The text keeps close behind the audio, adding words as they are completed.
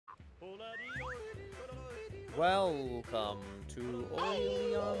Welcome to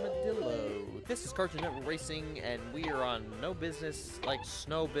Oily Armadillo. This is Cartoon Network Racing, and we are on No Business Like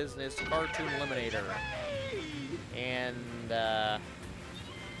Snow Business Cartoon Eliminator. And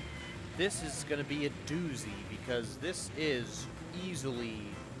this is going to be a doozy because this is easily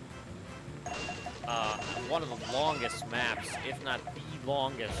one of the longest maps, if not the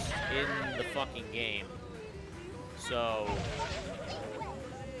longest, in the fucking game. So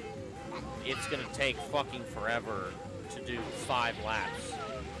it's gonna take fucking forever to do 5 laps.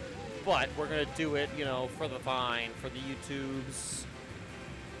 But we're gonna do it, you know, for the vine, for the YouTubes,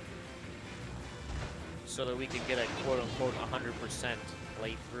 so that we can get a quote-unquote 100%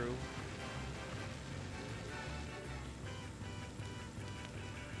 playthrough.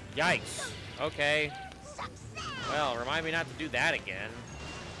 Yikes. Okay. Well, remind me not to do that again.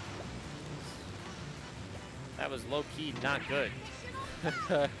 That was low-key not good.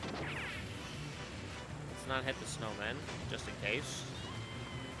 Let's not hit the snowman, just in case.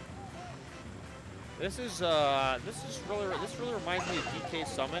 This really reminds me of DK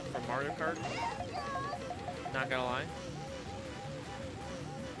Summit from Mario Kart. Not gonna lie.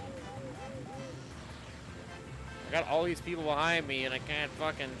 I got all these people behind me, and I can't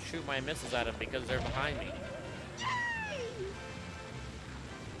fucking shoot my missiles at them because they're behind me.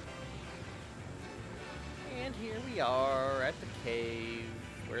 And here we are at the cave,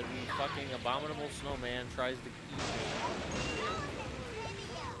 where the fucking abominable snowman tries to eat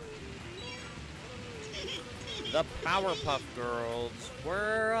me. The Powerpuff Girls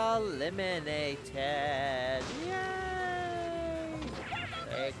were eliminated. Yay!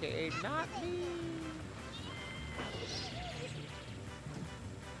 AKA not me.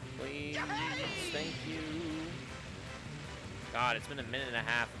 Please, thank you. God, it's been a minute and a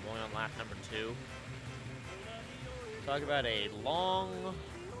half. I'm only on lap number 2. Talk about a long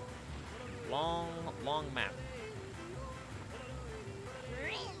map.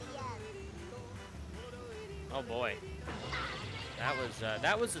 Oh boy, that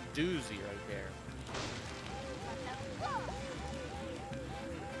was a doozy right there.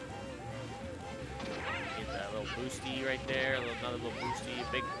 Get that little boosty right there, another little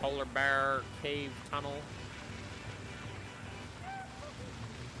boosty, big polar bear cave tunnel.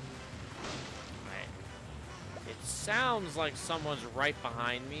 It sounds like someone's right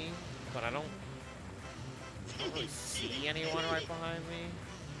behind me, but I don't really see anyone right behind me.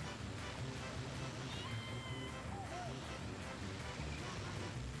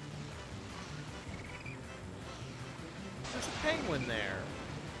 There's a penguin there.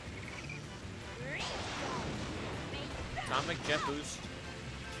 Atomic jet boost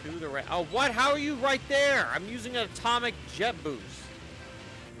to the right. Oh, what? How are you right there? I'm using an atomic jet boost.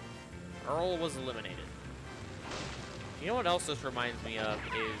 Earl was eliminated. You know what else this reminds me of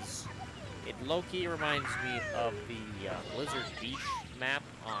is, it low-key reminds me of the Blizzard Beach map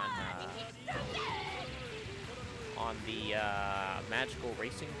on the Magical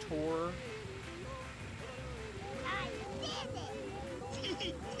Racing Tour.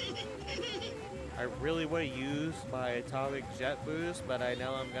 I really would have used my atomic jet boost, but I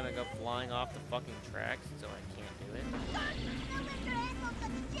know I'm gonna go flying off the fucking tracks, so I can't do it.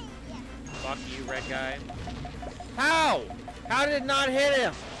 Fuck you, red guy. How? How did it not hit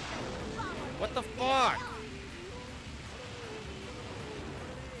him? What the fuck?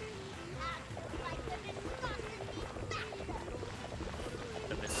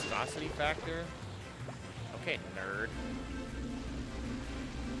 The viscosity factor? Okay, nerd.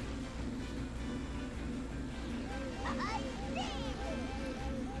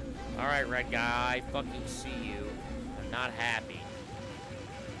 Alright, red guy, I fucking see you. I'm not happy.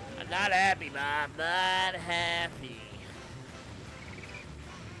 I'm not happy, Bob. Not happy.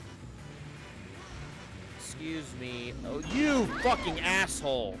 Excuse me. Oh, you fucking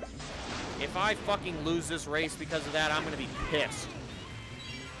asshole. If I fucking lose this race because of that, I'm gonna be pissed.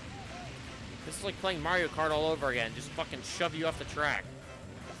 This is like playing Mario Kart all over again. Just fucking shove you off the track.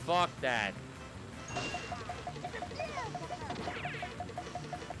 Fuck that.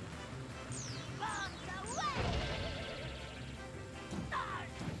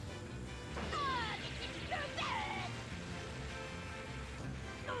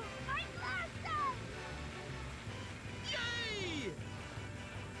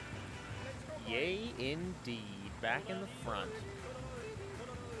 Yay, indeed. Back in the front.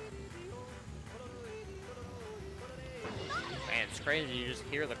 Man, it's crazy. You just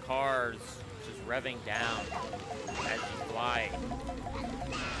hear the cars just revving down as you fly.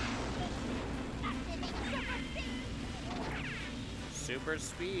 Super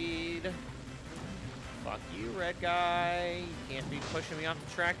speed. Fuck you, red guy. You can't be pushing me off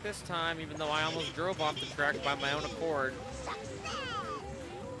the track this time, even though I almost drove off the track by my own accord.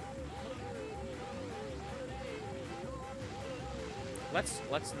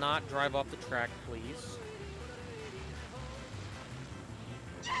 Let's not drive off the track, please.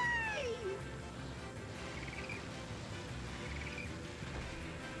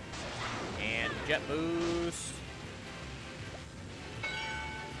 And jet boost.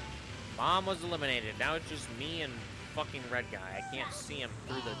 Mom was eliminated. Now it's just me and fucking red guy. I can't see him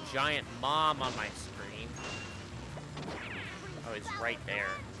through the giant mom on my screen. Oh, he's right there.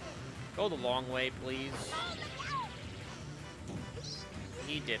 Go the long way, please.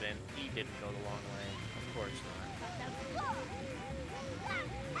 He didn't. He didn't go the long way. Of course not.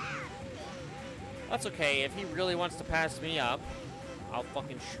 That's okay. If he really wants to pass me up, I'll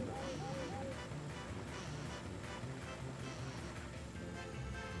fucking shoot him.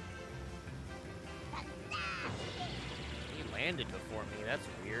 He landed before me. That's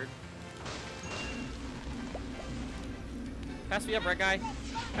weird. Pass me up, red guy.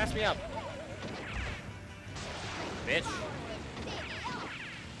 Pass me up. Bitch.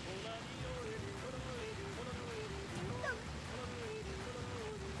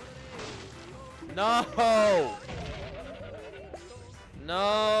 No!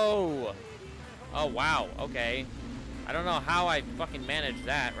 No! Oh, wow. Okay. I don't know how I fucking managed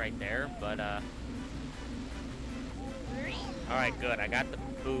that right there, but, Alright, good. I got the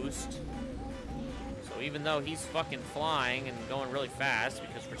boost. So even though he's fucking flying and going really fast,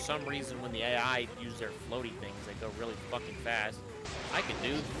 because for some reason when the AI use their floaty things, they go really fucking fast, I can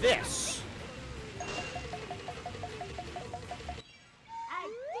do this!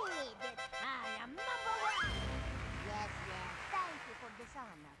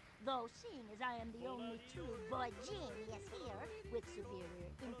 Though seeing as I am the only true boy genius here, with superior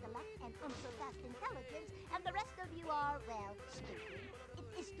intellect and unsurpassed intelligence, and the rest of you are, well, stupid, it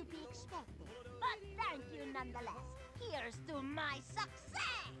is to be expected. But thank you nonetheless. Here's to my success!